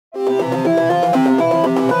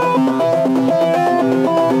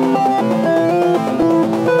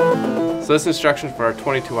So this instruction for our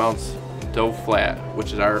 22-ounce dough flat,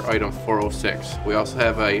 which is our item 406. We also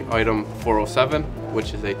have a item 407,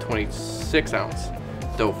 which is a 26-ounce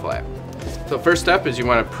dough flat. So first step is you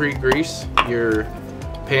want to pre-grease your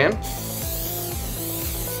pan.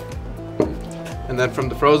 And then from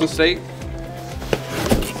the frozen state,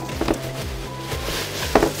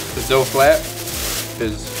 the dough flat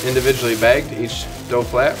is individually bagged, each dough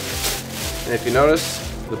flat. And if you notice,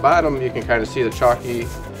 the bottom, you can kind of see the chalkiness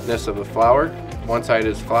of the flour. One side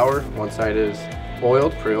is flour, one side is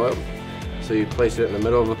oiled, pre-oiled. So you place it in the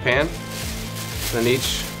middle of the pan. Then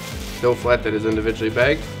each dough flat that is individually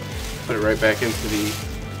bagged, put it right back into the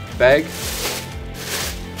bag.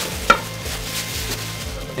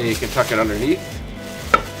 And you can tuck it underneath,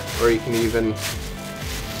 or you can even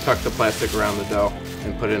tuck the plastic around the dough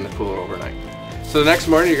and put it in the cooler overnight. So the next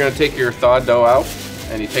morning, you're going to take your thawed dough out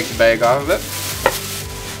and you take the bag off of it.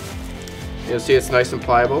 You'll see it's nice and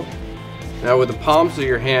pliable. Now with the palms of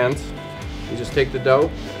your hands, you just take the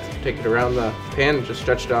dough, take it around the pan and just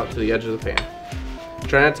stretch it out to the edge of the pan.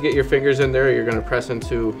 Try not to get your fingers in there. You're going to press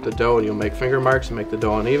into the dough and you'll make finger marks and make the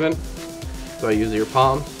dough uneven. So I use your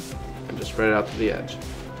palms and just spread it out to the edge.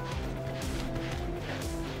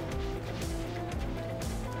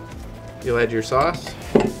 You'll add your sauce,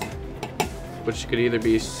 which could either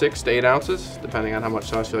be 6 to 8 ounces, depending on how much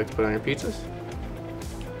sauce you like to put on your pizzas.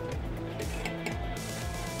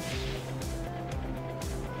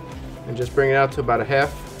 And just bring it out to about a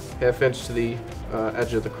half inch to the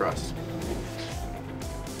edge of the crust.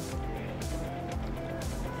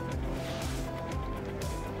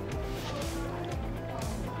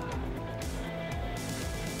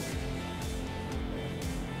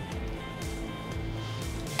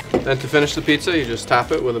 Then to finish the pizza, you just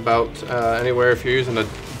top it with about anywhere, if you're using a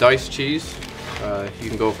diced cheese, you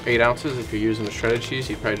can go for 8 ounces. If you're using a shredded cheese,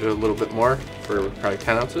 you probably do a little bit more, for probably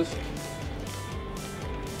 10 ounces.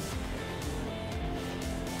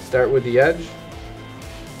 Start with the edge.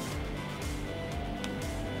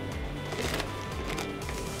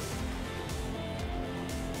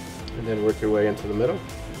 And then work your way into the middle.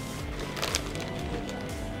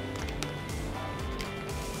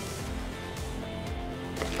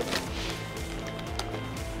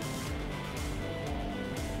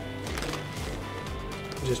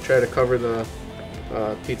 Just try to cover the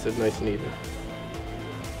pizza nice and even.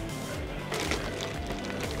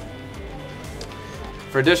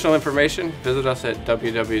 For additional information, visit us at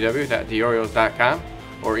www.DeIorios.com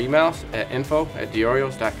or email us at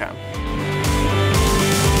info@DeIorios.com.